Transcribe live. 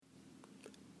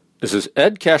This is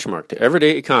Ed Cashmark, the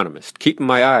Everyday Economist, keeping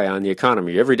my eye on the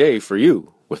economy every day for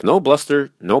you, with no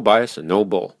bluster, no bias, and no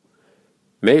bull.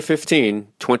 May 15,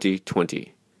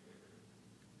 2020.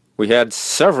 We had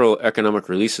several economic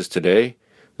releases today.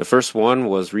 The first one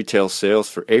was retail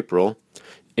sales for April.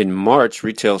 In March,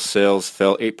 retail sales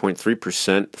fell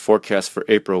 8.3%. The forecast for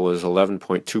April was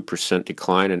 11.2%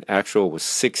 decline, and actual was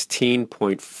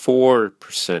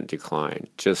 16.4% decline.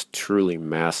 Just truly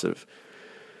massive.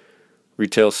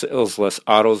 Retail sales less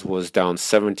autos was down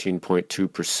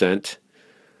 17.2%.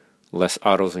 Less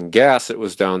autos and gas, it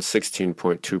was down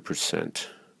 16.2%.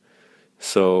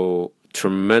 So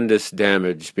tremendous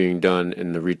damage being done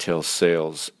in the retail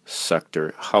sales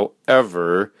sector.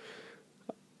 However,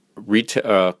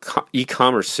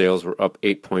 e-commerce sales were up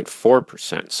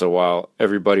 8.4%. So while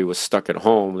everybody was stuck at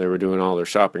home, they were doing all their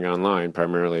shopping online,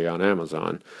 primarily on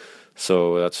Amazon.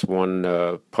 So that's one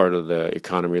part of the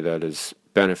economy that is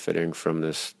benefiting from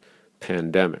this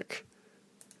pandemic.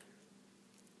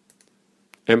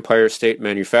 Empire State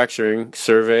Manufacturing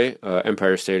Survey.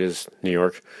 Empire State is New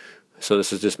York. So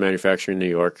this is just manufacturing New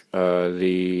York.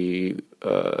 The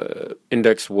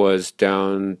index was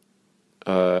down,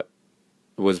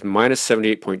 was minus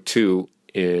 78.2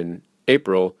 in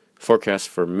April. Forecast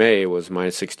for May was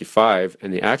minus 65,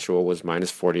 and the actual was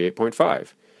minus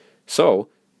 48.5. So,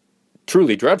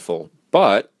 truly dreadful,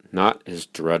 but not as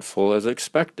dreadful as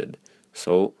expected.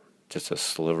 So, just a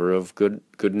sliver of good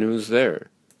news there.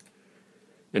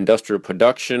 Industrial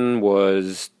production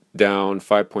was down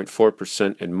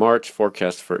 5.4% in March.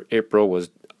 Forecast for April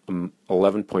was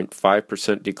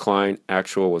 11.5% decline.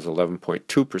 Actual was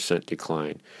 11.2%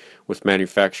 decline, with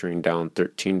manufacturing down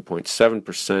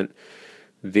 13.7%.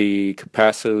 The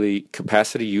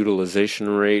capacity utilization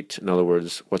rate, in other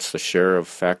words, what's the share of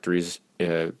factories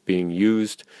being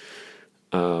used,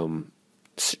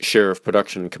 share of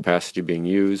production capacity being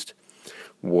used,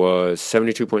 was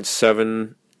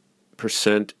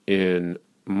 72.7% in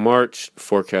March.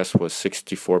 Forecast was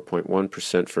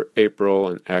 64.1% for April,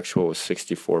 and actual was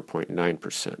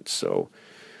 64.9%. So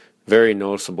very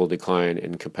noticeable decline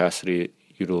in capacity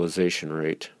utilization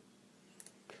rate.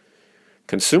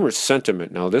 Consumer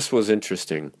sentiment. Now this was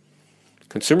interesting.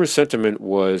 Consumer sentiment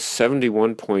was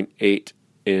 71.8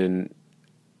 in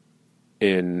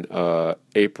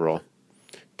April.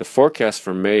 The forecast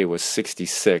for May was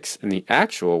 66, and the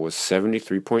actual was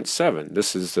 73.7.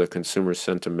 This is the Consumer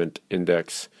Sentiment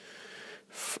Index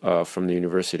from the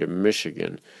University of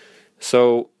Michigan.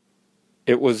 So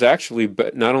it was actually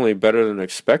not only better than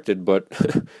expected, but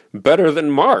better than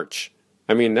March.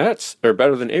 I mean, or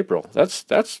better than April.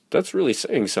 That's really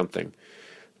saying something.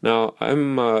 Now,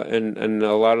 and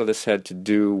a lot of this had to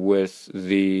do with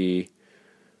the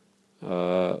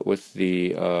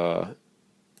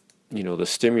the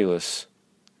stimulus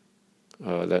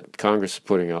that Congress is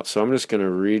putting out. So I'm just going to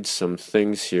read some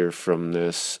things here from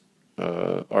this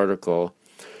article.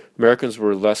 Americans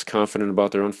were less confident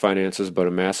about their own finances, but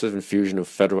a massive infusion of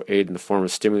federal aid in the form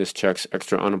of stimulus checks,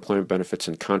 extra unemployment benefits,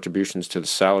 and contributions to the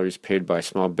salaries paid by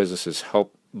small businesses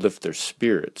helped lift their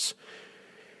spirits.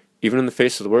 Even in the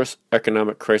face of the worst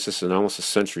economic crisis in almost a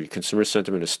century, consumer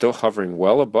sentiment is still hovering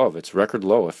well above its record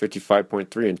low of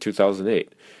 55.3 in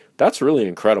 2008. That's really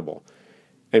incredible.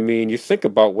 I mean, you think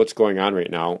about what's going on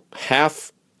right now.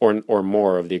 Half or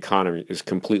more of the economy is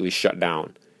completely shut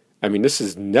down. I mean, this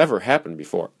has never happened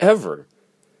before, ever.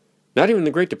 Not even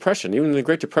the Great Depression. Even in the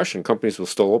Great Depression, companies were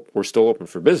still open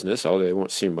for business, although they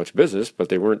won't see much business, but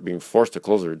they weren't being forced to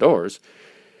close their doors.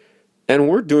 And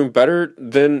we're doing better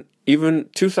than even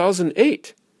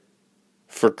 2008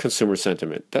 for consumer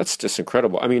sentiment. That's just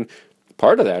incredible. I mean,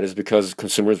 part of that is because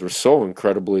consumers were so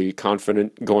incredibly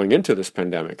confident going into this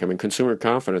pandemic. I mean, consumer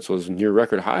confidence was near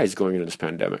record highs going into this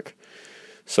pandemic.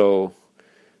 So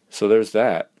there's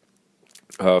that.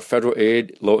 Federal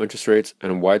aid, low interest rates,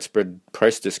 and widespread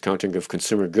price discounting of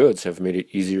consumer goods have made it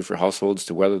easier for households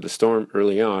to weather the storm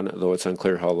early on, though it's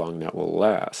unclear how long that will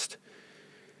last.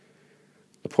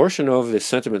 The portion of the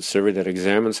sentiment survey that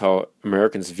examines how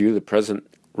Americans view the present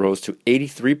rose to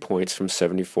 83 points from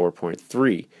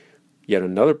 74.3. Yet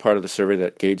another part of the survey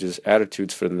that gauges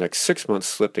attitudes for the next 6 months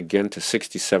slipped again to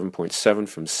 67.7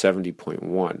 from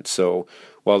 70.1. So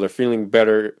while they're feeling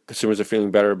better, consumers are feeling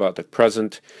better about the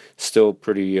present, still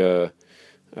pretty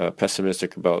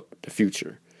pessimistic about the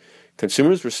future.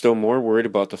 Consumers were still more worried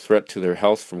about the threat to their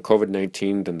health from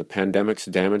COVID-19 than the pandemic's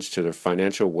damage to their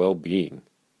financial well-being.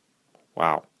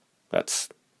 Wow, that's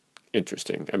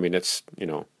interesting. I mean, it's,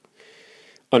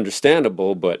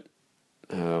 understandable, but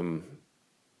a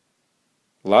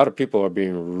lot of people are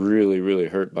being really, really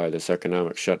hurt by this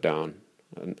economic shutdown.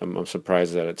 I'm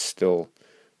surprised that it's still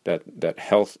that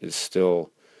health is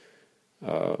still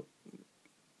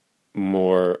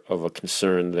more of a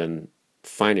concern than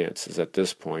finances at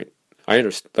this point.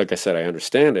 Like I said, I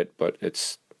understand it, but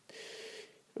it's,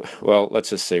 well, let's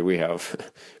just say we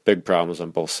have big problems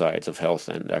on both sides of health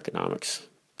and economics.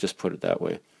 Just put it that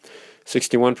way.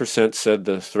 61% said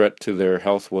the threat to their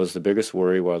health was the biggest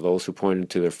worry, while those who pointed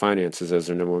to their finances as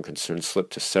their number one concern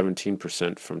slipped to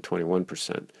 17% from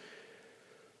 21%.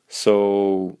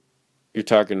 So you're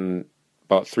talking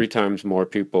about 3 times more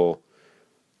people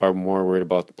are more worried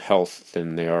about health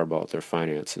than they are about their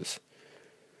finances.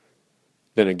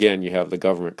 Then again, you have the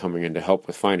government coming in to help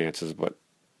with finances, but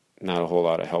not a whole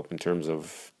lot of help in terms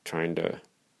of trying to,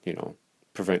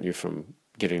 prevent you from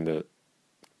getting the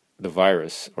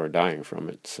virus or dying from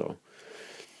it. So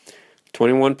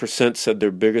 21% said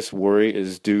their biggest worry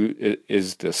is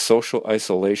the social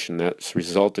isolation that's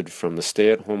resulted from the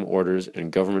stay-at-home orders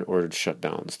and government-ordered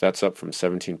shutdowns. That's up from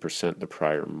 17% the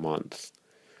prior month.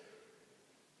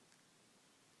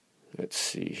 Let's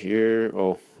see here.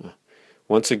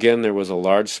 Once again, there was a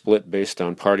large split based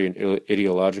on party and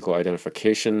ideological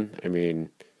identification. I mean,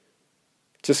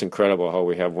 it's just incredible how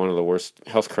we have one of the worst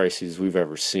health crises we've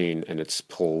ever seen, and it's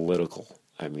political.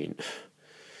 I mean,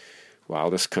 wow,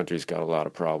 this country's got a lot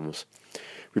of problems.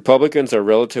 Republicans are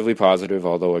relatively positive,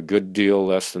 although a good deal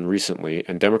less than recently,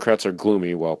 and Democrats are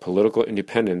gloomy, while political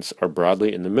independents are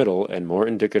broadly in the middle and more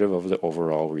indicative of the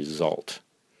overall result.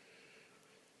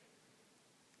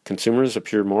 Consumers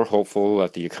appear more hopeful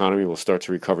that the economy will start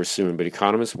to recover soon, but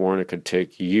economists warn it could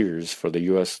take years for the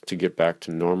U.S. to get back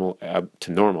to normal,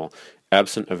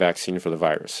 absent a vaccine for the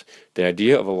virus. The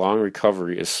idea of a long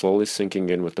recovery is slowly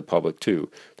sinking in with the public, too.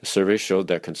 The survey showed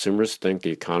that consumers think the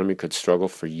economy could struggle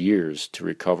for years to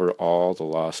recover all the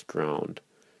lost ground.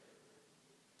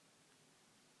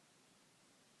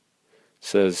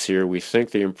 Says here, we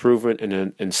think the improvement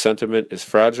in sentiment is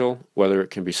fragile. Whether it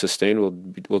can be sustained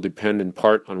will depend in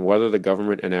part on whether the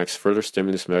government enacts further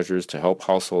stimulus measures to help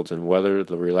households and whether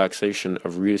the relaxation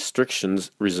of restrictions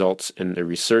results in a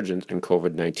resurgence in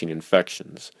COVID-19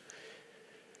 infections.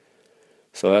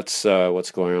 So that's what's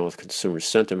going on with consumer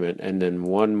sentiment. And then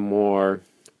one more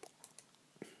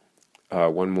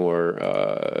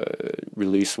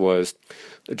release was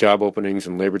the job openings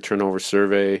and labor turnover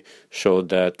survey showed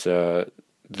that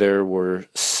there were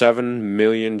 7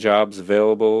 million jobs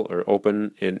available or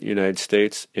open in the United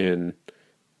States in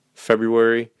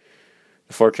February.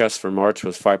 The forecast for March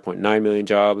was 5.9 million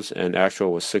jobs, and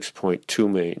actual was 6.2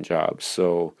 million jobs.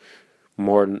 So a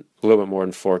little bit more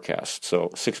than forecast. So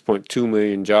 6.2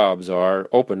 million jobs are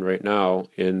open right now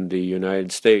in the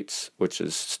United States, which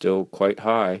is still quite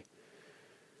high.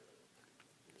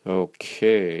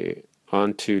 Okay,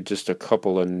 on to just a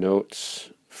couple of notes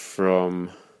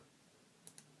from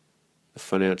the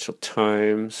Financial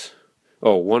Times.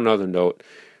 One other note.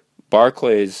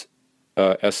 Barclays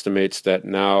estimates that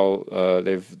now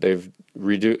they've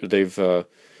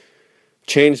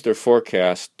changed their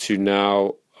forecast to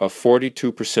now a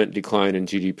 42% decline in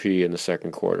GDP in the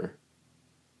second quarter.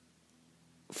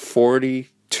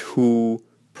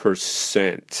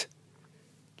 42%.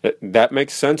 That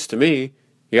makes sense to me.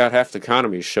 You got half the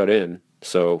economy shut in,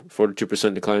 so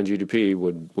 42% decline in GDP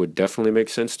would definitely make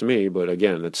sense to me, but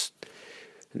again, it's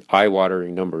an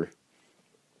eye-watering number.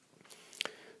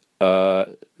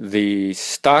 The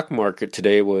stock market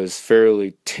today was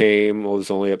fairly tame. It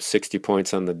was only up 60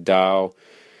 points on the Dow.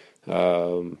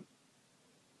 Not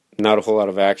a whole lot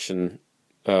of action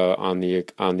on the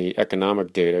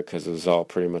economic data because it was all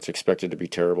pretty much expected to be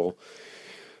terrible.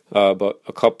 But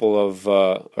a couple of,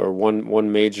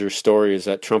 one major story is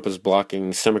that Trump is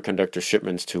blocking semiconductor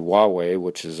shipments to Huawei,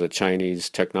 which is a Chinese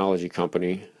technology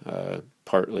company,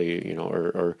 partly,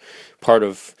 or part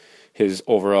of his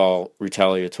overall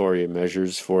retaliatory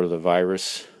measures for the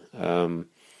virus. But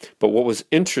what was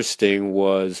interesting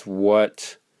was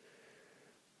what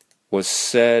was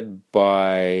said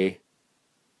by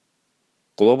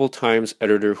Global Times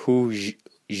editor Hu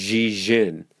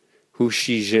Xijin,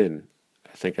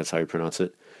 I think that's how you pronounce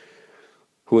it,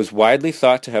 who is widely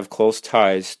thought to have close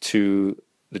ties to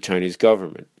the Chinese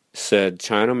government, said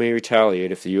China may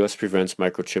retaliate if the U.S. prevents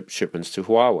microchip shipments to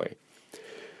Huawei.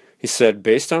 He said,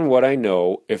 based on what I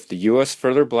know, if the U.S.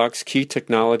 further blocks key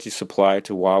technology supply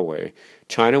to Huawei,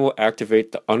 China will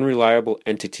activate the unreliable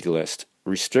entity list,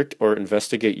 restrict or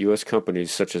investigate U.S.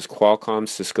 companies such as Qualcomm,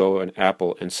 Cisco, and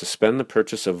Apple, and suspend the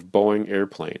purchase of Boeing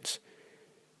airplanes.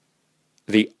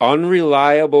 The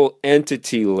unreliable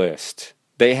entity list.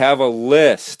 They have a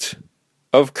list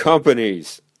of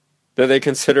companies that they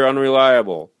consider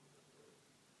unreliable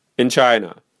in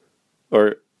China,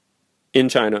 or in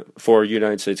China for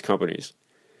United States companies.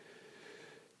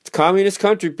 It's a communist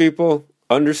country, people.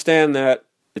 Understand that.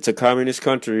 It's a communist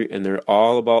country, and they're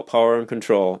all about power and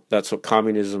control. That's what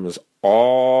communism is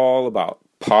all about.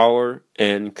 Power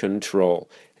and control.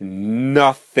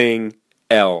 Nothing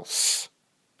else.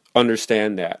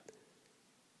 Understand that.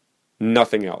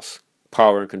 Nothing else.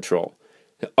 Power and control.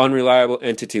 The unreliable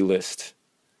entity list.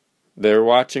 They're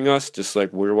watching us just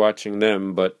like we're watching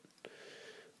them, but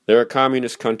they're a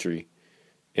communist country.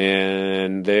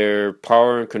 And their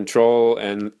power and control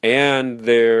and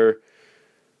their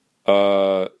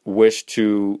wish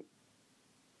to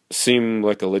seem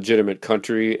like a legitimate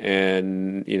country,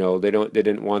 and they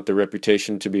didn't want the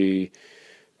reputation to be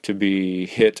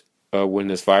hit when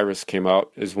this virus came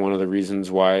out, is one of the reasons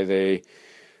why they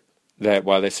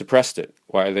suppressed it,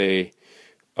 why they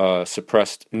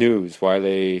suppressed news, why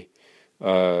they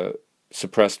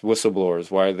suppressed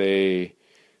whistleblowers, why they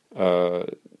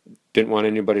didn't want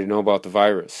anybody to know about the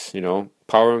virus.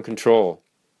 Power and control.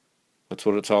 That's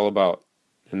what it's all about.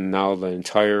 And now the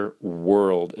entire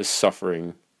world is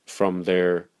suffering from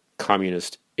their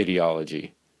communist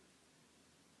ideology.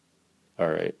 All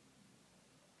right.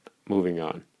 Moving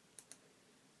on.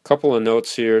 Couple of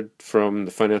notes here from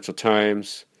the Financial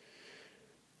Times.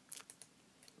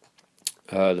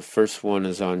 The first one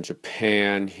is on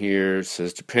Japan here. It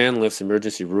says, Japan lifts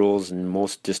emergency rules in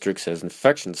most districts as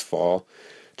infections fall.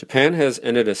 Japan has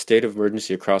ended a state of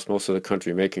emergency across most of the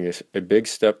country, making a big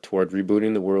step toward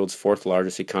rebooting the world's fourth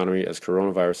largest economy as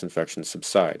coronavirus infections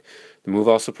subside. The move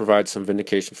also provides some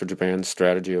vindication for Japan's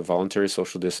strategy of voluntary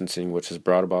social distancing, which has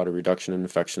brought about a reduction in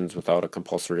infections without a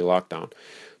compulsory lockdown.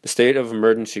 The state of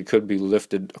emergency could be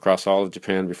lifted across all of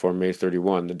Japan before May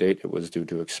 31, the date it was due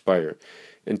to expire.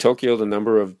 In Tokyo, the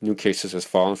number of new cases has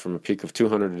fallen from a peak of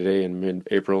 200 a day in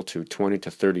mid-April to 20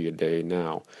 to 30 a day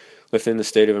now. Lifting the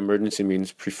state of emergency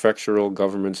means prefectural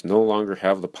governments no longer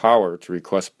have the power to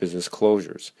request business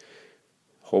closures.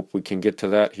 Hope we can get to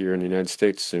that here in the United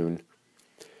States soon.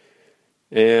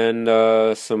 And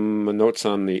some notes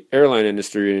on the airline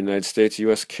industry in the United States.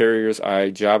 U.S. carriers eye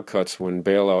job cuts when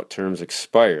bailout terms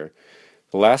expire.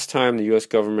 The last time the U.S.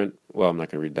 government... Well, I'm not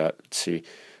going to read that. Let's see.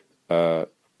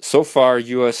 So far,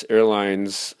 U.S.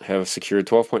 airlines have secured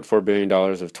 $12.4 billion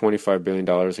of $25 billion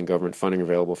in government funding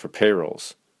available for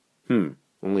payrolls.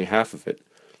 Only half of it.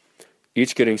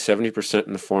 Each getting 70%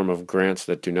 in the form of grants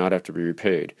that do not have to be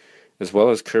repaid. As well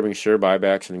as curbing share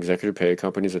buybacks and executive pay,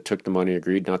 companies that took the money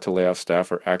agreed not to lay off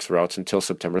staff or axe routes until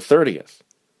September 30th.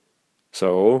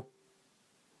 So,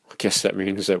 I guess that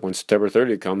means that when September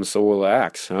 30th comes, so will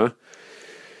axe, huh?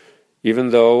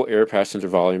 Even though air passenger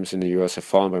volumes in the U.S. have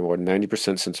fallen by more than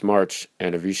 90% since March,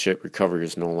 and a V-shaped recovery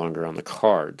is no longer on the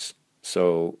cards.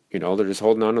 So, they're just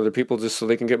holding on to their people just so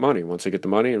they can get money. Once they get the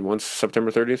money, and once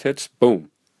September 30th hits, boom.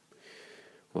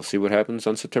 We'll see what happens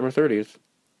on September 30th.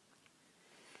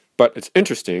 But it's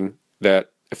interesting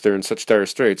that if they're in such dire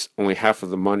straits, only half of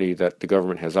the money that the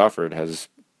government has offered has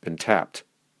been tapped.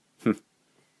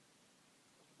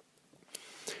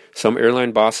 Some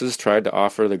airline bosses tried to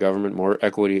offer the government more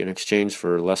equity in exchange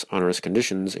for less onerous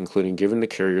conditions, including giving the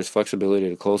carriers flexibility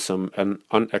to close some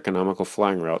uneconomical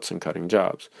flying routes and cutting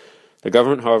jobs. The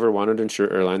government, however, wanted to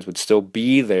ensure airlines would still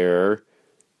be there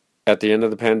at the end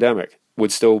of the pandemic,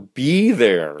 would still be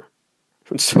there,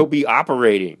 would still be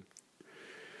operating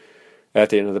at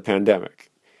the end of the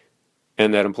pandemic,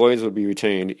 and that employees would be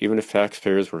retained even if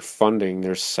taxpayers were funding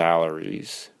their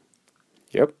salaries.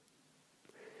 Yep.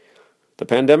 The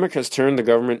pandemic has turned the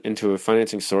government into a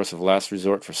financing source of last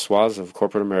resort for swaths of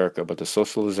corporate America, but the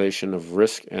socialization of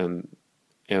risk and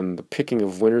the picking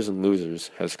of winners and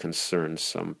losers has concerned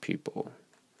some people.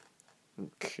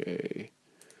 Okay.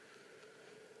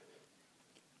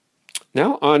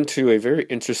 Now on to a very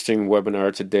interesting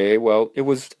webinar today. Well, it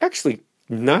was actually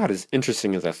not as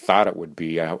interesting as I thought it would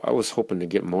be. I was hoping to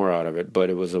get more out of it, but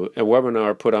it was a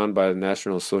webinar put on by the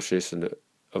National Association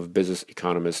of Business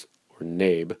Economists, or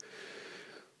NABE,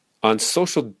 on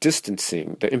social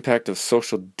distancing, the impact of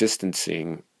social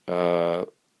distancing on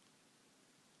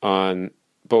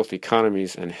both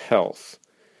economies and health.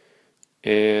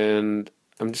 And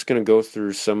I'm just going to go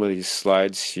through some of these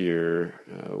slides here,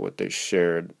 what they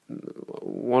shared.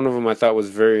 One of them I thought was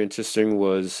very interesting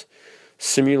was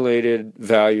simulated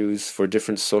values for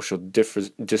different social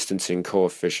distancing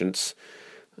coefficients.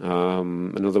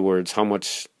 In other words, how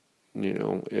much,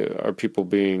 are people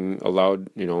being allowed,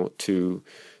 to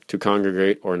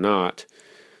congregate or not.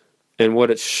 And what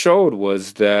it showed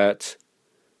was that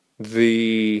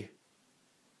the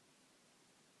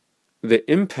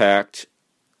impact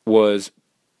was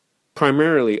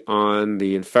primarily on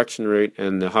the infection rate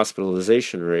and the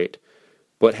hospitalization rate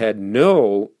but had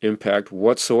no impact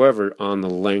whatsoever on the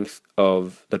length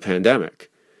of the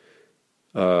pandemic,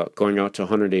 going out to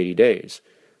 180 days.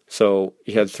 So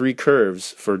you had three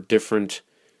curves for different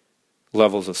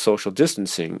levels of social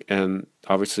distancing, and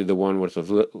obviously the one with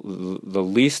the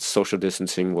least social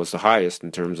distancing was the highest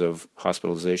in terms of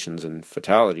hospitalizations and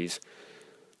fatalities.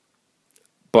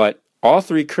 But all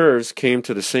three curves came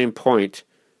to the same point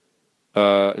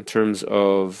in terms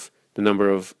of the number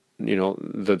of,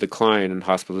 the decline in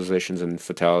hospitalizations and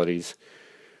fatalities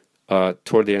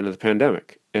toward the end of the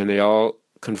pandemic. And they all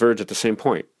converge at the same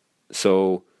point.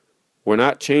 So we're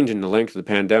not changing the length of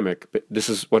the pandemic, but this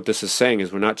is what this is saying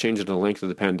is we're not changing the length of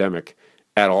the pandemic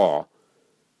at all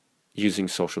using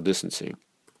social distancing.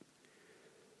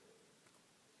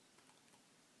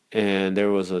 And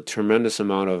there was a tremendous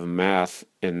amount of math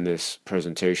in this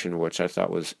presentation, which I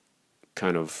thought was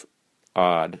kind of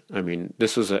odd. I mean,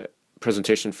 this was a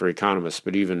presentation for economists,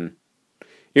 but even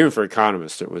for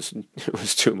economists, it was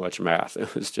too much math.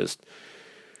 It was just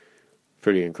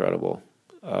pretty incredible.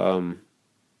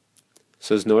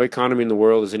 Says no economy in the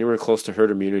world is anywhere close to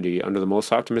herd immunity. Under the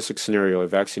most optimistic scenario, a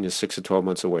vaccine is 6 to 12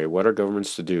 months away. What are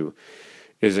governments to do?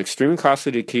 It is extremely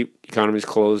costly to keep economies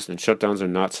closed, and shutdowns are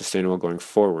not sustainable going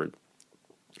forward.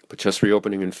 But just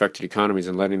reopening infected economies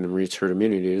and letting them reach herd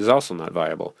immunity is also not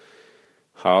viable.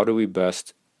 How do we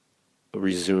best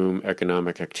resume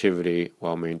economic activity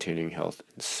while maintaining health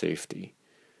and safety?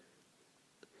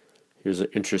 Here's an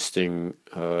interesting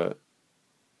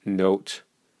note.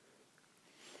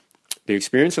 The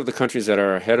experience of the countries that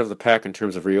are ahead of the pack in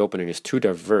terms of reopening is too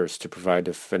diverse to provide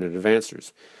definitive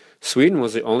answers. Sweden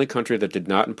was the only country that did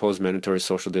not impose mandatory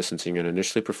social distancing and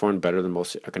initially performed better than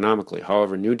most economically.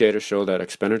 However, new data show that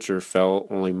expenditure fell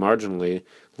only marginally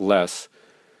less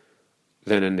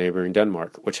than in neighboring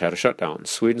Denmark, which had a shutdown.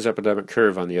 Sweden's epidemic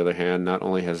curve, on the other hand, not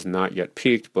only has not yet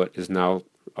peaked, but is now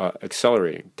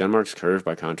accelerating. Denmark's curve,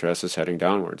 by contrast, is heading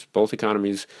downwards. Both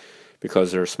economies,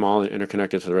 because they're small and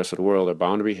interconnected to the rest of the world, are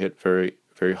bound to be hit very,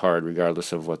 very hard,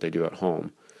 regardless of what they do at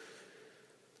home.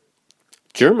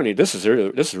 Germany, this is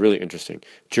really interesting.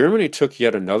 Germany took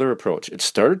yet another approach. It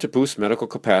started to boost medical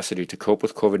capacity to cope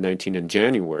with COVID-19 in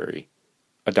January,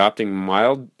 adopting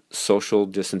mild social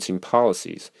distancing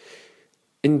policies.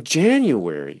 In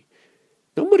January,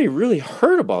 nobody really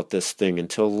heard about this thing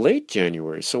until late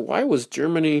January. So why was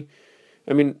Germany?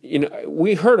 I mean,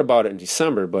 we heard about it in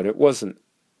December, but it wasn't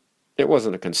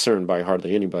a concern by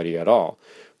hardly anybody at all.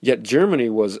 Yet Germany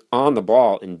was on the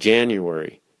ball in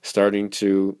January, starting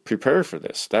to prepare for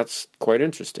this. That's quite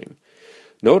interesting.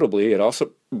 Notably, it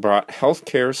also brought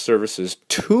healthcare services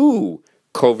to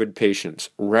COVID patients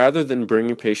rather than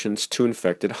bringing patients to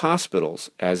infected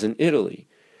hospitals, as in Italy.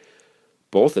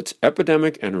 Both its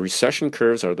epidemic and recession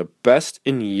curves are the best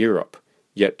in Europe,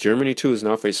 yet Germany too is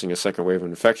now facing a second wave of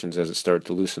infections as it started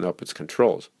to loosen up its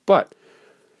controls. But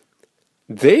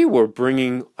they were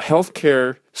bringing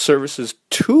healthcare services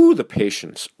to the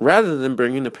patients rather than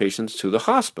bringing the patients to the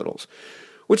hospitals,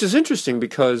 which is interesting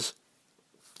because,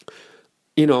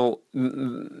 not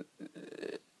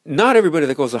everybody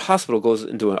that goes to the hospital goes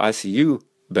into an ICU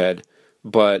bed,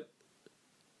 but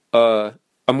I'm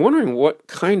wondering what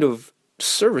kind of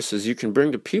services you can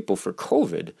bring to people for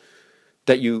COVID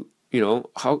that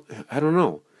I don't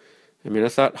know. I mean, I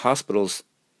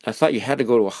thought you had to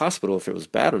go to a hospital if it was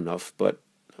bad enough, but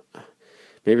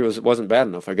maybe it wasn't bad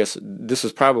enough. I guess this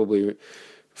is probably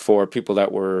for people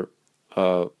that were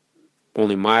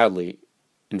only mildly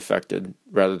infected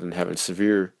rather than having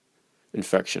severe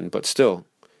infection. But still,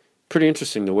 pretty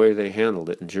interesting the way they handled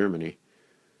it in Germany.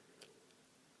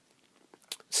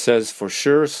 It says for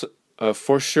sure,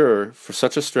 for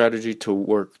such a strategy to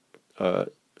work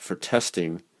for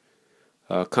testing,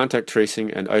 contact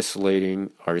tracing and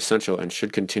isolating are essential and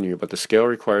should continue, but the scale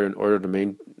required in order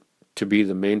to be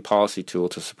the main policy tool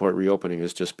to support reopening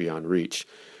is just beyond reach,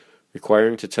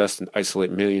 requiring to test and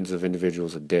isolate millions of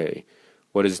individuals a day.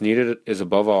 What is needed is,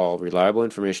 above all, reliable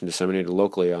information disseminated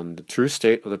locally on the true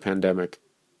state of the pandemic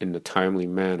in a timely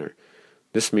manner.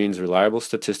 This means reliable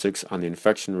statistics on the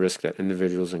infection risk that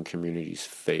individuals and communities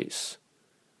face.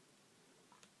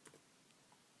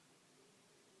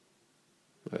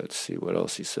 Let's see what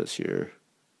else he says here.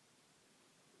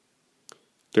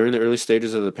 During the early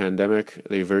stages of the pandemic,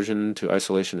 the aversion to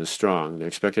isolation is strong. The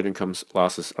expected income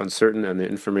loss is uncertain, and the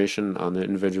information on the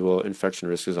individual infection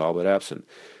risk is all but absent.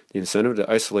 The incentive to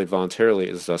isolate voluntarily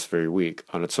is thus very weak.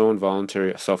 On its own,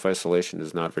 voluntary self-isolation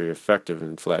is not very effective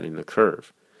in flattening the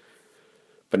curve.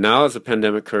 But now, as the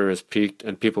pandemic curve has peaked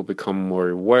and people become more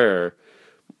aware,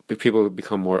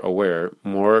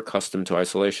 more accustomed to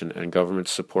isolation, and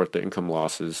governments support the income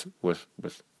losses with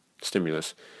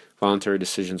stimulus. voluntary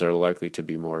decisions are likely to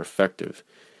be more effective.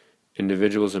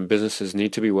 Individuals and businesses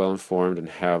need to be well informed and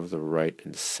have the right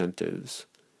incentives.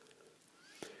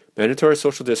 Mandatory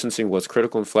social distancing was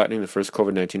critical in flattening the first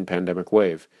COVID-19 pandemic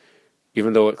wave,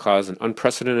 even though it caused an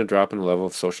unprecedented drop in the level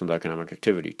of social and economic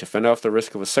activity. To fend off the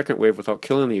risk of a second wave without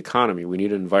killing the economy, we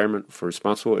need an environment for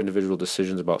responsible individual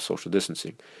decisions about social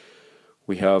distancing.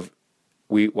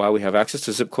 While we have access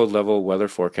to zip code level weather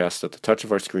forecasts at the touch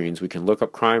of our screens, we can look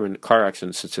up crime and car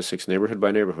accident statistics neighborhood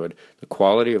by neighborhood. The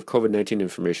quality of COVID-19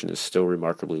 information is still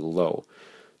remarkably low.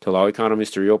 To allow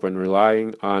economies to reopen,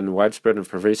 relying on widespread and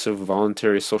pervasive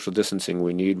voluntary social distancing,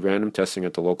 we need random testing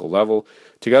at the local level,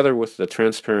 together with the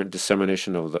transparent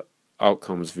dissemination of the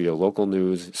outcomes via local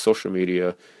news, social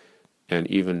media, and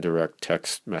even direct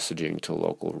text messaging to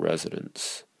local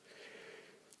residents.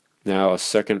 Now, a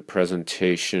second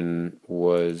presentation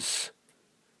was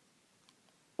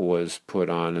put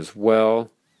on as well.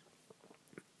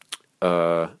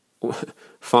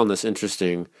 Found this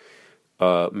interesting.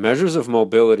 Measures of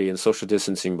mobility and social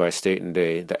distancing by state and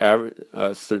day. The average,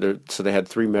 so they had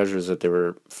three measures that they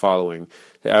were following: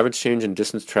 the average change in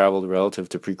distance traveled relative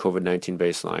to pre-COVID-19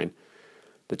 baseline,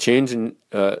 the change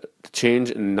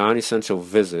in non-essential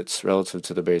visits relative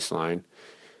to the baseline,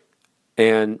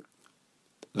 and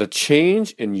the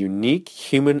change in unique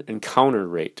human encounter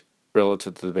rate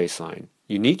relative to the baseline.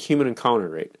 Unique human encounter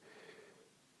rate.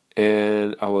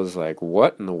 And I was like,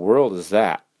 what in the world is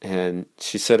that? And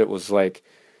she said it was like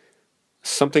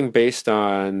something based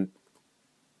on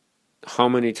how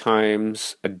many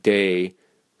times a day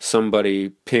somebody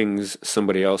pings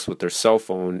somebody else with their cell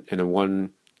phone in a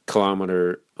 1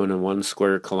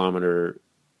 square kilometer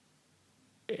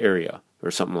area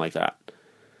or something like that.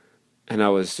 And I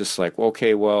was just like,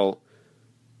 okay, well,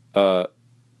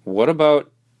 what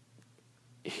about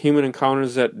human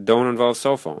encounters that don't involve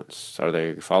cell phones? Are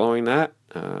they following that?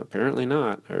 Apparently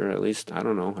not, or at least, I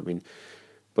don't know. I mean,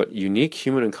 but unique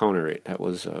human encounter rate, that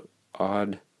was a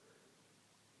odd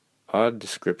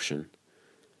description.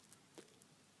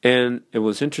 And it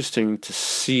was interesting to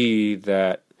see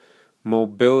that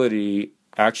mobility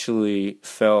actually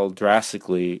fell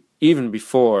drastically even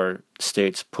before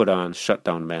states put on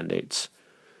shutdown mandates.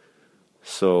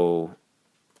 So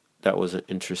that was an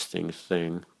interesting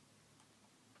thing.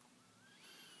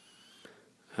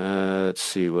 Let's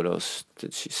see, what else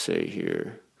did she say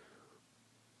here?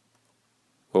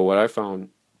 Well, what I found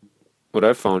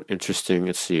interesting,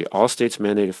 let's see, all states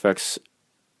mandate affects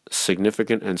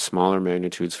significant and smaller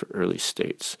magnitudes for early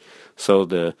states. So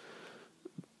the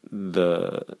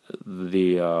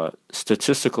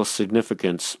statistical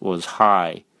significance was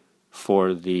high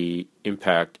for the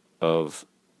impact of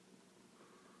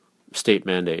state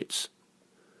mandates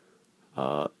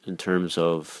in terms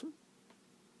of,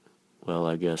 well,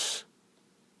 I guess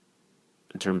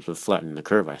in terms of flattening the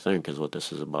curve, I think, is what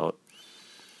this is about.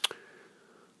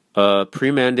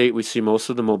 Pre-mandate, we see most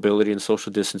of the mobility and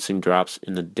social distancing drops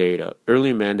in the data.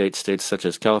 Early mandate states such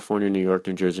as California, New York,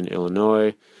 New Jersey, and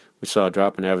Illinois, we saw a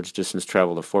drop in average distance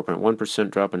traveled of 4.1%,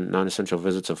 drop in non-essential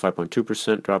visits of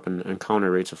 5.2%, drop in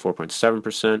encounter rates of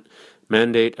 4.7%.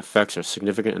 Mandate effects are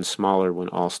significant and smaller when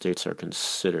all states are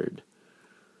considered.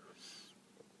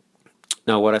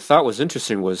 Now, what I thought was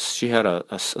interesting was she had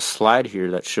a slide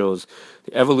here that shows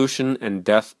the evolution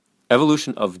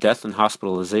of death and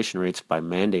hospitalization rates by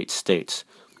mandate states.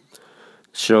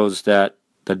 It shows that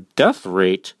the death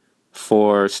rate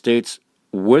for states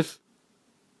without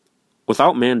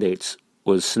mandates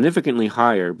was significantly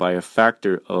higher by a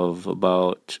factor of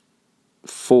about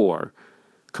 4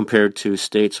 compared to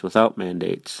states without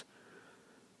mandates.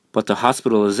 But the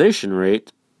hospitalization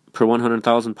rate per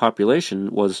 100,000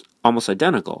 population was almost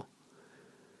identical.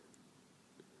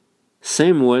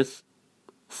 Same with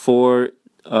for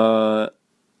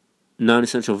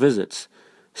non-essential visits.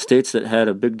 States that had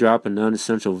a big drop in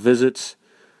non-essential visits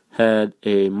had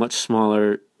a much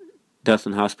smaller death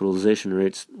and hospitalization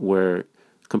rates where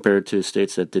compared to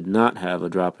states that did not have a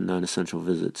drop in non-essential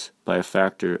visits by a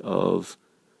factor of,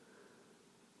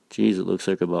 it looks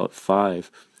like about 5.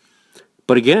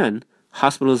 But again,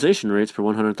 hospitalization rates per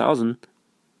 100,000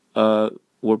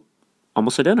 were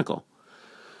almost identical.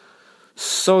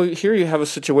 So here you have a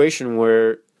situation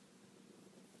where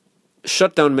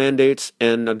shutdown mandates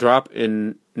and a drop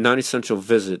in non-essential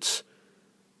visits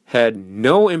had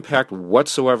no impact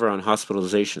whatsoever on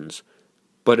hospitalizations,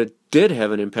 but it did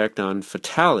have an impact on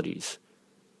fatalities.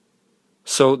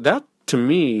 So that, to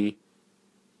me,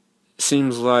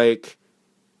 seems like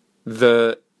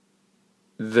the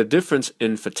difference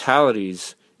in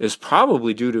fatalities is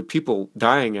probably due to people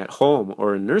dying at home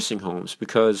or in nursing homes,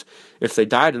 because if they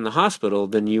died in the hospital,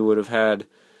 then you would have had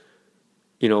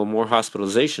more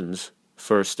hospitalizations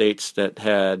for states that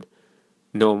had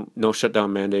no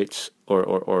shutdown mandates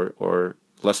or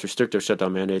less restrictive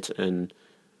shutdown mandates, and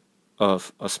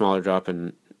of a smaller drop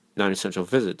in non-essential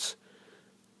visits.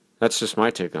 That's just my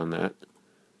take on that.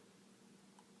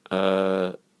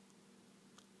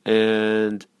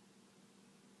 And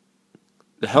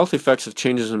the health effects of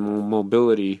changes in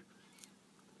mobility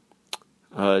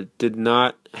did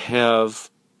not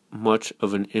have much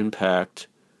of an impact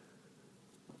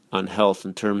on health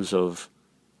in terms of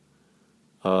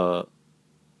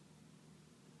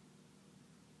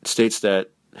states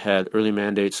that had early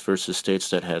mandates versus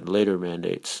states that had later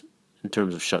mandates in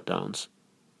terms of shutdowns.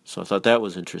 So I thought that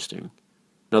was interesting.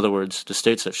 In other words, the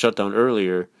states that shut down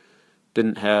earlier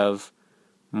didn't have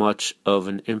much of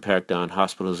an impact on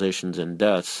hospitalizations and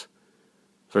deaths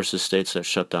versus states that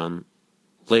shut down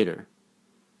later.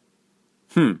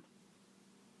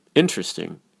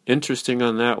 Interesting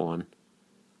on that one.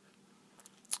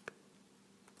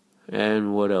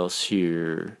 And what else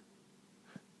here?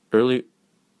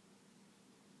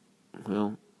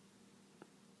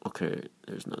 Okay,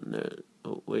 there's nothing there.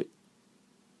 Oh, wait.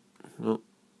 Well,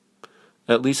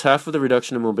 at least half of the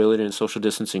reduction in mobility and social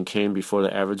distancing came before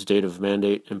the average date of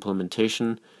mandate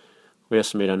implementation. We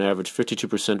estimate on average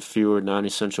 52% fewer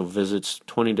non-essential visits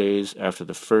 20 days after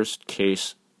the first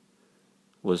case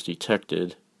was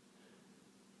detected.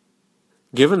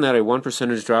 Given that a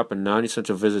 1% drop in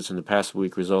non-essential visits in the past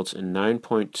week results in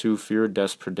 9.2 fewer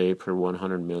deaths per day per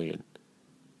 100 million.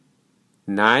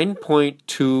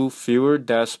 9.2 fewer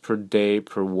deaths per day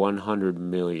per 100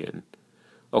 million.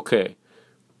 Okay,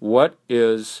 what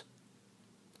is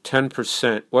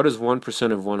 10%? What is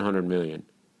 1% of 100 million?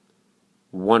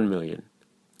 1 million.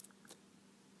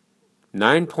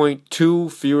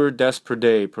 9.2 fewer deaths per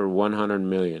day per 100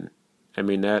 million. I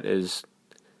mean, that is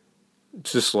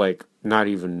just like not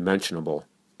even mentionable.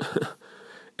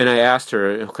 And I asked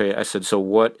her, I said, so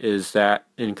what is that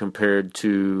in compared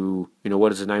to,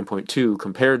 what is the 9.2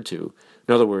 compared to?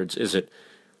 In other words, is it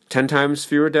 10 times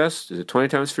fewer deaths? Is it 20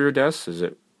 times fewer deaths? Is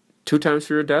it 2 times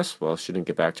fewer deaths? Well, she didn't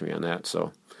get back to me on that,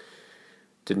 so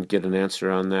didn't get an answer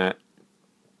on that.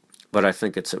 But I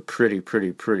think it's a pretty,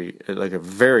 like a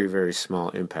very, very small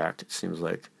impact, it seems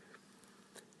like.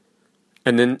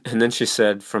 And then she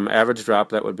said, from average drop,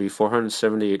 that would be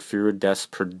 478 fewer deaths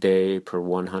per day per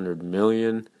 100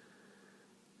 million.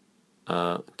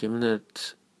 Given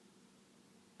that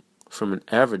from an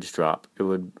average drop, it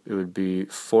would be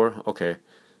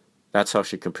that's how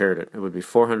she compared it. It would be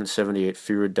 478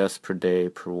 fewer deaths per day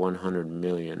per 100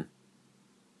 million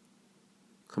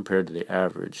compared to the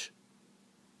average,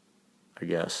 I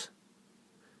guess.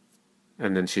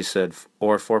 And then she said,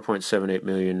 or 4.78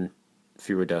 million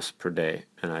fewer deaths per day.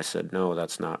 And I said, no,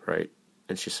 that's not right.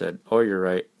 And she said, oh, you're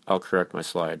right. I'll correct my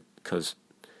slide because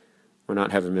we're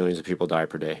not having millions of people die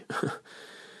per day.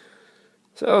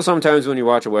 So sometimes when you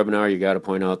watch a webinar, you got to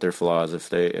point out their flaws if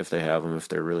they have them, if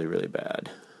they're really, really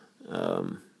bad.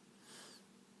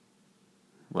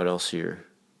 What else here?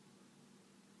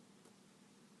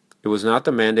 It was not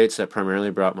the mandates that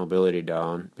primarily brought mobility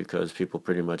down because people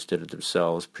pretty much did it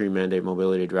themselves. Pre-mandate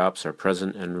mobility drops are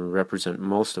present and represent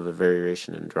most of the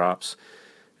variation in drops.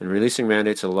 And releasing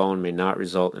mandates alone may not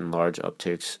result in large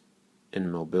uptakes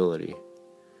in mobility.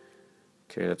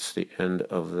 Okay, that's the end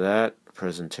of that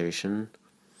presentation.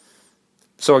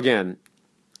 So again,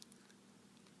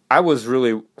 I was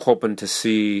really hoping to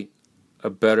see a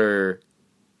better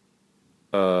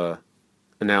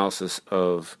analysis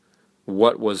of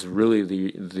what was really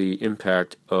the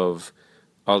impact of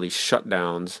all these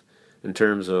shutdowns in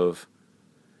terms of,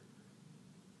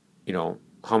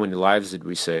 how many lives did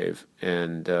we save?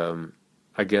 And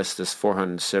I guess this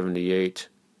 478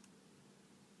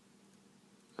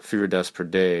 fewer deaths per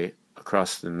day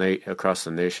across the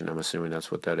nation, I'm assuming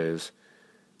that's what that is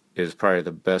probably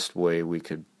the best way we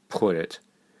could put it.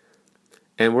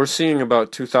 And we're seeing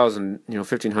about 2,000,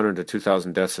 1,500 to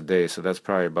 2,000 deaths a day, so that's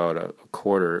probably about a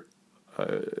quarter.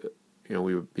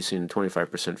 We would be seeing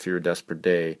 25% fewer deaths per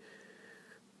day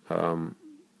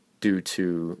due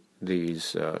to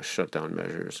these shutdown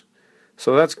measures.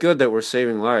 So that's good that we're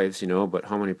saving lives, but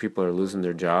how many people are losing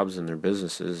their jobs and their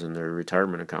businesses and their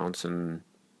retirement accounts and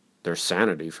their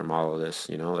sanity from all of this?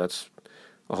 That's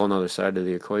a whole other side of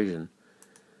the equation.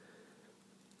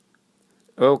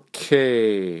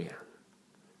 Okay.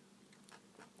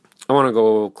 I want to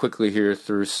go quickly here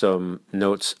through some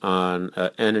notes on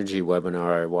an energy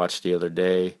webinar I watched the other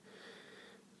day.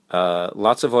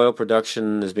 Lots of oil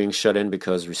production is being shut in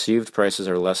because received prices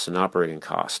are less than operating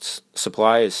costs.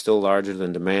 Supply is still larger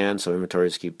than demand, so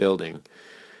inventories keep building.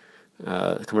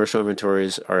 Commercial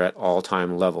inventories are at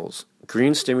all-time levels.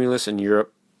 Green stimulus in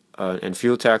Europe and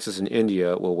fuel taxes in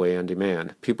India will weigh on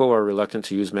demand. People are reluctant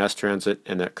to use mass transit,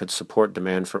 and that could support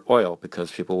demand for oil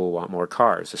because people will want more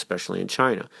cars, especially in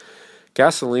China.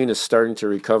 Gasoline is starting to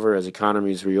recover as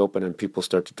economies reopen and people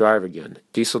start to drive again.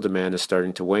 Diesel demand is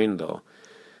starting to wane, though,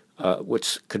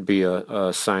 which could be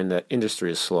a sign that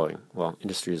industry is slowing. Well,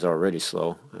 industry is already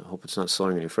slow. I hope it's not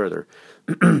slowing any further.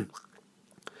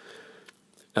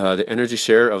 The energy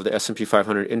share of the S&P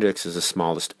 500 index is the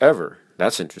smallest ever.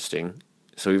 That's interesting.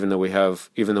 So even though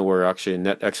we're actually a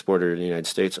net exporter in the United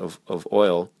States of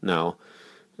oil now,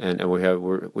 and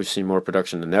we've seen more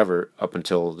production than ever up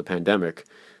until the pandemic,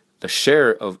 the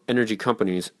share of energy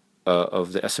companies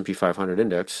of the S&P 500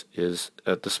 index is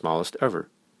at the smallest ever.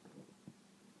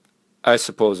 I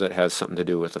suppose that has something to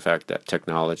do with the fact that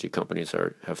technology companies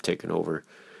have taken over.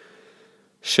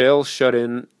 Shale shut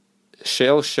in,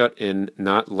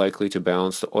 not likely to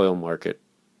balance the oil market.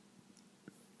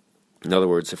 In other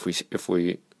words, if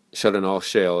we shut in all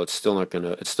shale, it's still not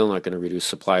gonna reduce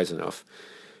supplies enough,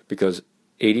 because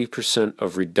 80%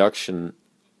 of the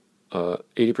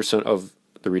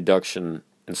reduction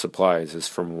in supplies is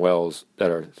from wells that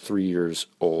are 3 years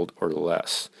old or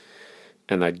less.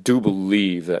 And I do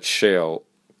believe that shale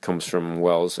comes from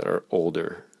wells that are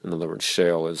older. In other words,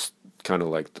 shale is kind of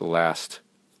like the last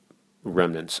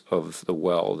remnants of the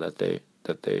well that they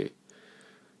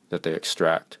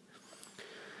extract.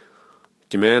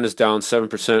 Demand is down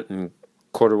 7% in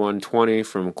quarter 1 20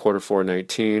 from quarter 4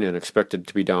 19, and expected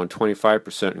to be down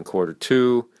 25% in quarter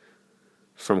 2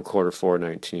 from quarter 4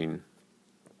 19.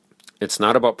 It's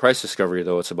not about price discovery,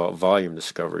 though. It's about volume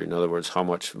discovery. In other words, how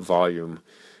much volume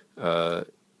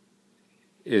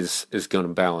is going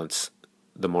to balance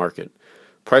the market.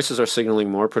 Prices are signaling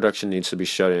more production needs to be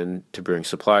shut in to bring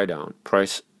supply down.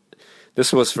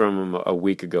 This was from a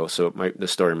week ago, so the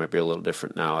story might be a little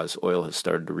different now as oil has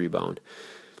started to rebound.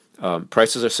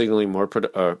 Prices are signaling more.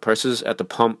 Prices at the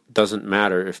pump doesn't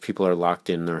matter if people are locked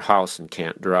in their house and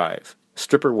can't drive.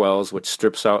 Stripper wells, which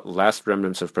strips out last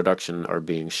remnants of production, are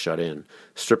being shut in.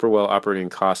 Stripper well operating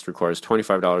cost requires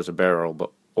 $25 a barrel,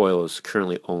 but oil is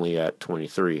currently only at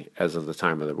 $23 as of the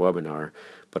time of the webinar,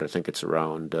 but I think it's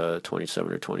around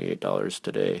 $27 or $28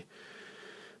 today.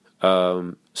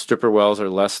 Stripper wells are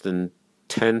less than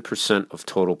 10% of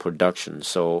total production,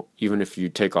 so even if you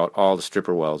take out all the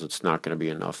stripper wells, it's not going to be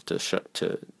enough to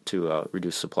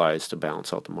reduce supplies to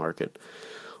balance out the market.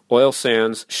 Oil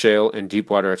sands, shale, and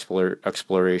deepwater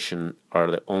exploration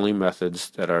are the only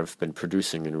methods that have been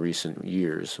producing in recent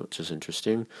years, which is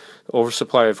interesting. The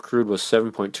oversupply of crude was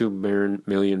 7.2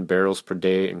 million barrels per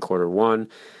day in quarter 1,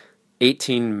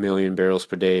 18 million barrels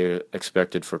per day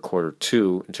expected for quarter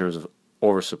 2 in terms of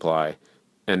oversupply,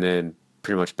 and then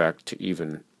pretty much back to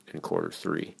even in quarter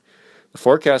 3. The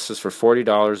forecast is for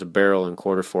 $40 a barrel in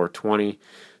quarter 4 20,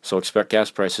 so expect gas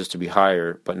prices to be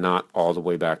higher, but not all the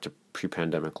way back to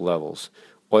pre-pandemic levels.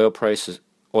 The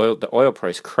oil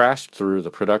price crashed through the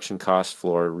production cost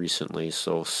floor recently,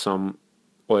 so some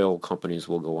oil companies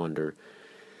will go under.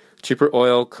 Cheaper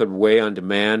oil could weigh on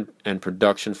demand and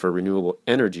production for renewable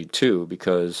energy too,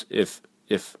 because if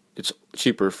it's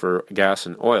cheaper for gas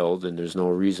and oil, then there's no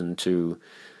reason to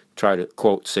try to,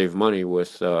 quote, save money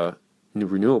with new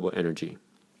renewable energy.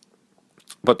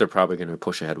 But they're probably going to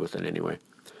push ahead with it anyway.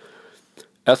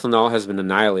 Ethanol has been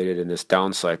annihilated in this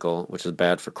down cycle, which is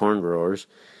bad for corn growers,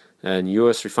 and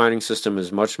U.S. refining system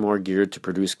is much more geared to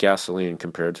produce gasoline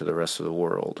compared to the rest of the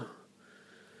world.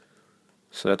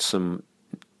 So that's some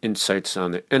insights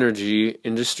on the energy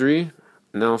industry.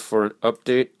 Now for an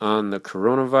update on the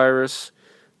coronavirus.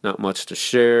 Not much to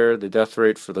share. The death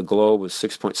rate for the globe was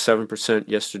 6.7%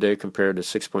 yesterday compared to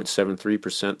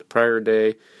 6.73% the prior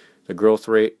day. The growth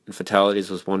rate in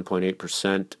fatalities was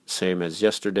 1.8%, same as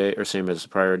yesterday, or same as the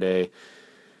prior day.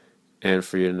 And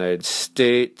for the United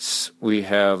States, we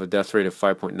have a death rate of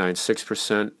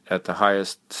 5.96% at the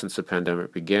highest since the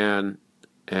pandemic began.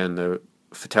 And the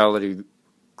fatality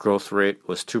growth rate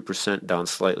was 2%, down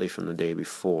slightly from the day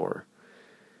before.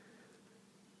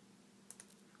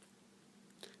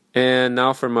 And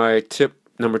now for my tip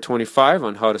number 25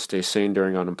 on how to stay sane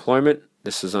during unemployment.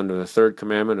 This is under the third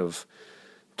commandment of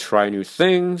try new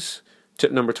things.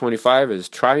 Tip number 25 is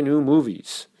try new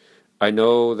movies. I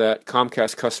know that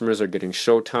Comcast customers are getting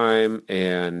Showtime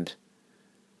and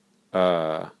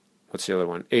what's the other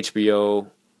one? HBO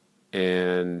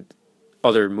and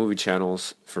other movie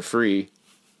channels for free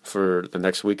for the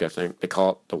next week, I think. They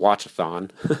call it the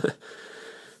Watchathon.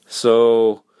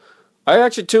 So I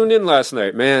actually tuned in last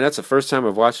night. Man, that's the first time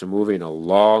I've watched a movie in a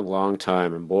long, long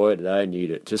time, and boy, did I need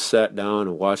it. Just sat down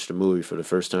and watched a movie for the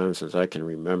first time since I can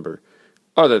remember.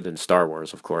 Other than Star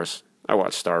Wars, of course. I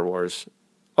watch Star Wars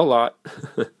a lot.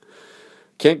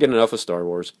 Can't get enough of Star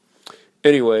Wars.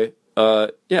 Anyway,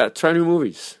 yeah, try new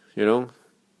movies,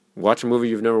 Watch a movie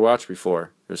you've never watched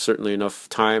before. There's certainly enough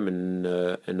time and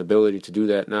ability to do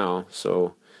that now.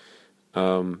 So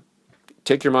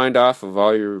take your mind off of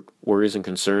all your worries and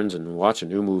concerns and watch a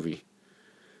new movie.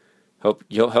 Help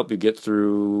you get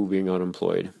through being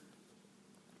unemployed.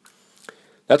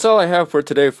 That's all I have for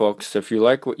today, folks. If you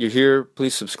like what you hear,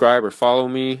 please subscribe or follow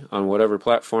me on whatever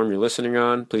platform you're listening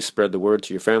on. Please spread the word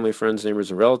to your family, friends,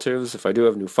 neighbors, and relatives. If I do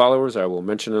have new followers, I will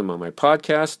mention them on my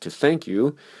podcast to thank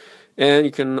you. And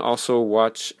you can also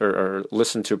watch or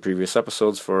listen to previous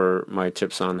episodes for my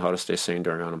tips on how to stay sane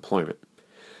during unemployment.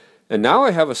 And now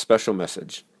I have a special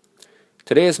message.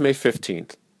 Today is May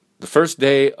 15th. The first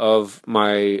day of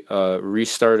my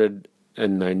restarted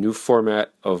and my new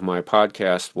format of my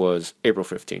podcast was April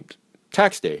 15th,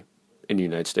 tax day in the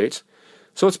United States.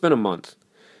 So it's been a month,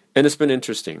 and it's been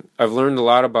interesting. I've learned a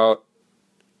lot about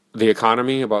the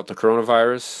economy, about the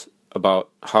coronavirus, about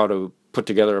how to put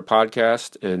together a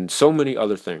podcast, and so many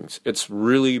other things. It's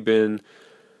really been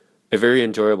a very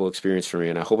enjoyable experience for me,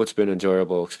 and I hope it's been an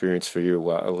enjoyable experience for you.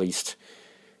 Well, at least,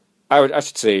 I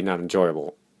should say not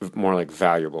enjoyable, more like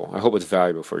valuable. I hope it's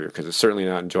valuable for you, because it's certainly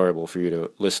not enjoyable for you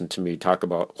to listen to me talk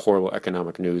about horrible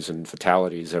economic news and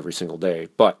fatalities every single day.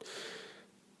 But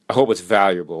I hope it's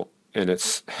valuable, and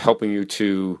it's helping you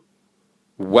to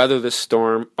weather this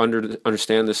storm,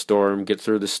 understand this storm, get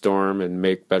through the storm, and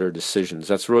make better decisions.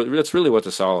 That's really what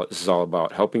this is all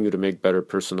about, helping you to make better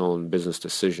personal and business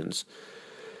decisions.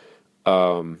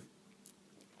 And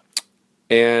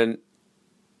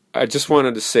I just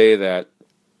wanted to say that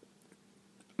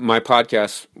my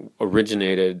podcast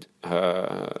originated,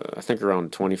 I think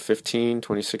around 2015,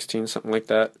 2016, something like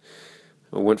that.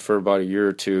 It went for about a year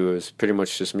or two. It was pretty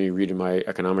much just me reading my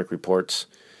economic reports.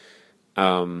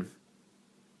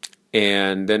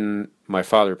 And then my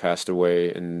father passed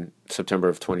away in September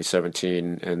of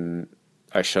 2017, and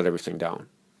I shut everything down.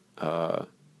 I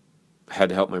had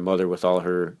to help my mother with all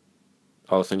the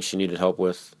things she needed help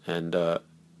with, and I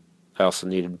also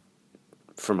needed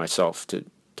for myself to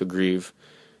grieve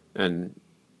and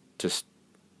just,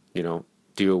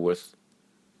 deal with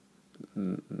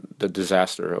the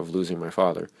disaster of losing my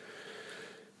father.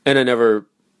 And I never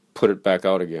put it back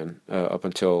out again up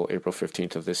until April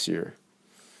 15th of this year.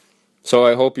 So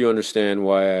I hope you understand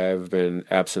why I've been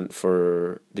absent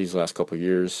for these last couple of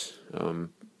years.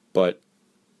 But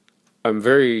I'm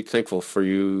very thankful for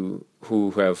you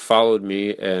who have followed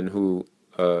me and who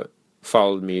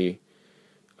followed me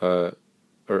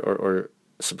or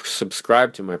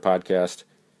subscribed to my podcast,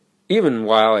 even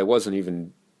while I wasn't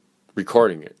even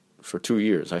recording it for 2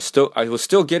 years. I was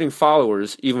still getting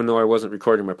followers even though I wasn't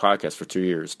recording my podcast for 2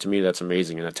 years. To me, that's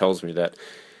amazing, and it tells me that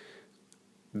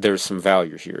there's some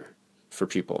value here for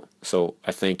people. So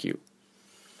I thank you.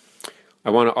 I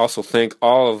want to also thank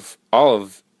all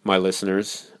of my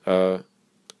listeners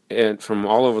and from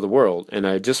all over the world. And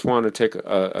I just want to take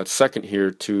a second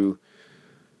here to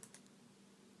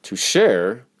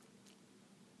share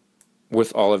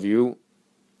with all of you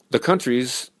the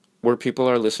countries where people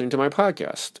are listening to my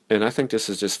podcast. And I think this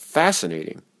is just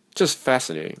fascinating. Just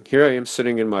fascinating. Here I am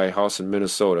sitting in my house in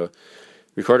Minnesota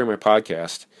recording my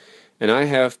podcast, and I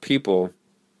have people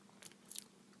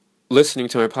listening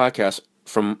to my podcast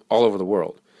from all over the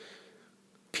world.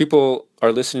 People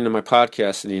are listening to my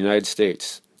podcast in the United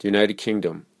States, the United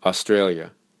Kingdom,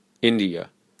 Australia, India,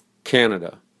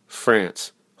 Canada,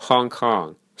 France, Hong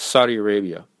Kong, Saudi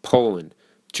Arabia, Poland,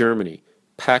 Germany,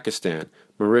 Pakistan,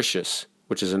 Mauritius,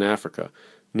 which is in Africa,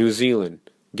 New Zealand,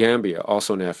 Gambia,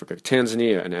 also in Africa,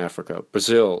 Tanzania in Africa,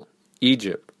 Brazil,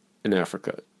 Egypt in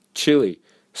Africa, Chile,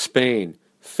 Spain,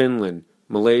 Finland,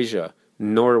 Malaysia,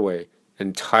 Norway,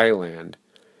 and Thailand.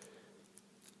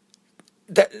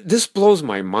 This blows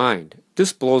my mind.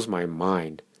 This blows my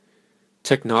mind.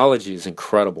 Technology is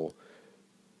incredible.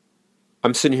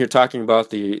 I'm sitting here talking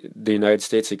about the United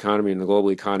States economy and the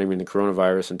global economy and the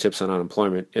coronavirus and tips on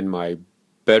unemployment in my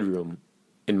bedroom,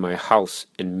 in my house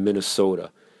in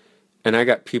Minnesota. And I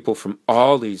got people from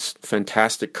all these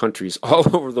fantastic countries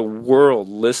all over the world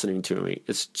listening to me.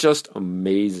 It's just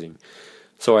amazing.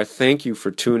 So I thank you for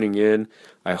tuning in.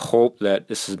 I hope that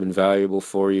this has been valuable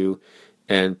for you.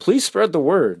 And please spread the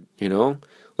word,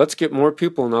 Let's get more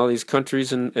people in all these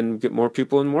countries and get more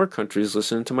people in more countries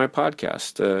listening to my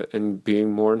podcast and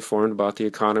being more informed about the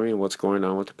economy and what's going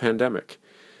on with the pandemic.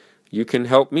 You can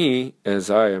help me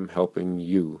as I am helping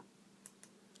you.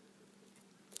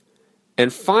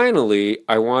 And finally,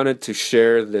 I wanted to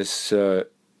share this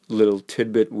little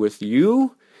tidbit with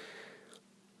you.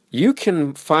 You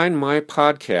can find my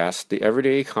podcast, The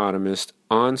Everyday Economist,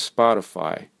 on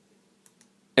Spotify.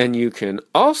 And you can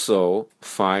also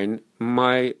find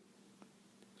my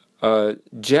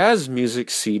jazz music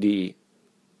CD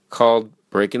called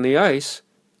Breaking the Ice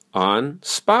on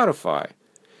Spotify.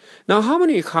 Now, how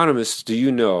many economists do you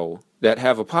know that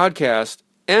have a podcast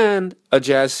and a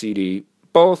jazz CD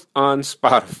both on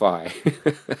Spotify?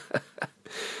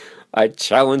 I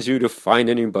challenge you to find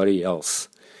anybody else.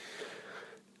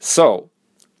 So,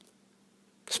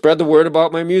 spread the word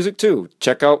about my music too.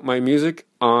 Check out my music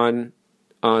on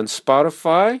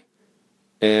Spotify.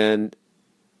 And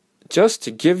just to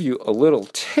give you a little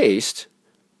taste,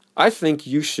 I think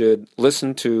you should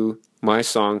listen to my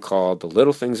song called The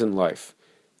Little Things in Life.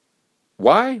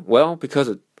 Why? Well, because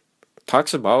it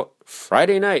talks about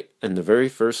Friday night in the very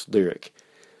first lyric.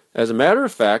 As a matter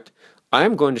of fact,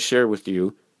 I'm going to share with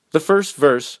you the first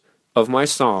verse of my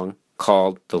song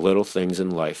called The Little Things in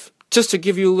Life. Just to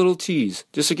give you a little tease,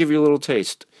 just to give you a little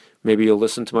taste. Maybe you'll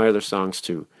listen to my other songs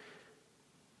too.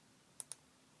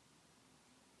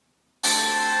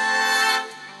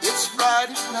 It's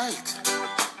Friday night,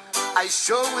 I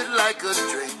show it like a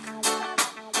drink.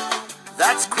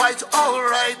 That's quite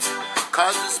alright,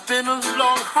 'cause it's been a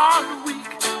long, hard week.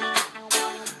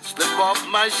 Slip off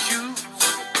my shoes,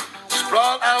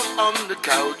 sprawl out on the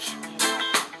couch,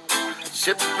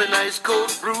 sip an ice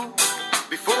cold brew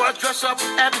before I dress up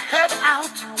and head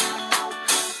out.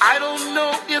 I don't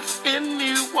know if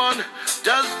anyone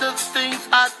does the things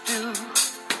I do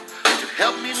to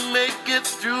help me make it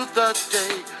through the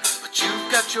day, but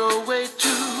you've got your way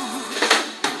too.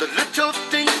 The little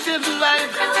things in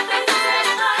life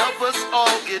help us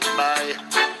all get by.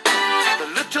 The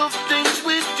little things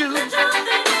we do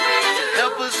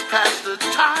help us pass the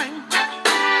time.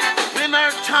 When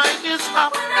our time is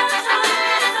up,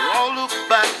 we'll all look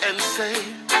back and say,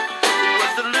 it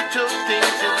was the little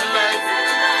things in life,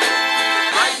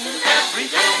 brighten every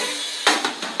day.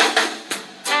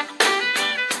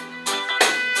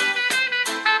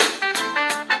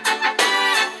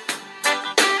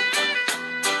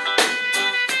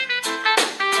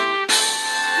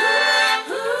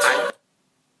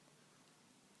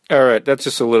 All right, that's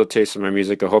just a little taste of my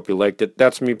music. I hope you liked it.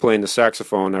 That's me playing the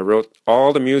saxophone. I wrote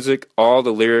all the music, all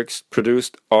the lyrics,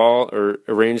 produced all or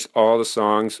arranged all the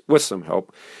songs with some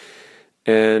help,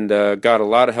 and got a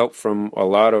lot of help from a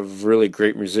lot of really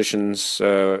great musicians.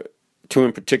 Two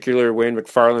in particular, Wayne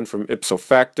McFarland from Ipso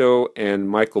Facto and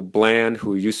Michael Bland,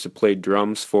 who used to play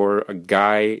drums for a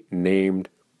guy named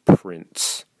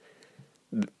Prince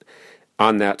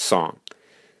on that song.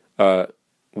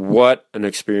 What an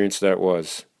experience that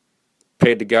was.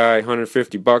 Paid the guy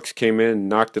 $150, came in,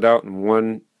 knocked it out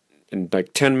in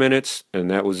like 10 minutes,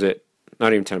 and that was it.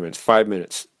 Not even 10 minutes, 5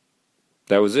 minutes.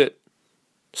 That was it.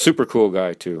 Super cool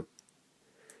guy, too.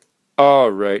 All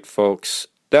right, folks.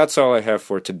 That's all I have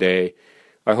for today.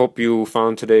 I hope you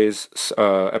found today's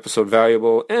episode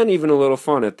valuable and even a little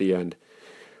fun at the end.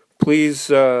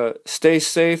 Please stay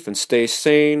safe and stay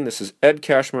sane. This is Ed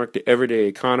Cashmark, the Everyday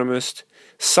Economist,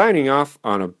 signing off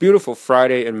on a beautiful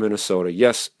Friday in Minnesota.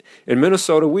 Yes, in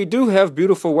Minnesota, we do have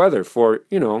beautiful weather for,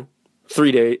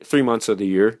 3 months of the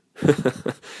year.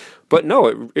 But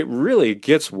no, it really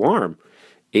gets warm.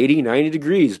 80, 90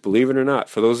 degrees, believe it or not.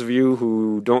 For those of you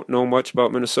who don't know much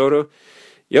about Minnesota,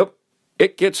 yep,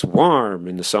 it gets warm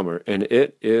in the summer, and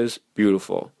it is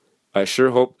beautiful. I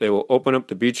sure hope they will open up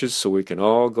the beaches so we can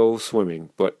all go swimming.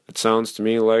 But it sounds to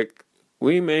me like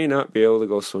we may not be able to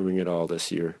go swimming at all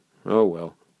this year. Oh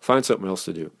well, find something else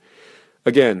to do.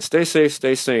 Again, stay safe,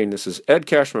 stay sane. This is Ed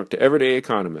Cashmark, the Everyday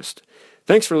Economist.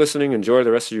 Thanks for listening. Enjoy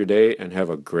the rest of your day and have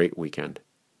a great weekend.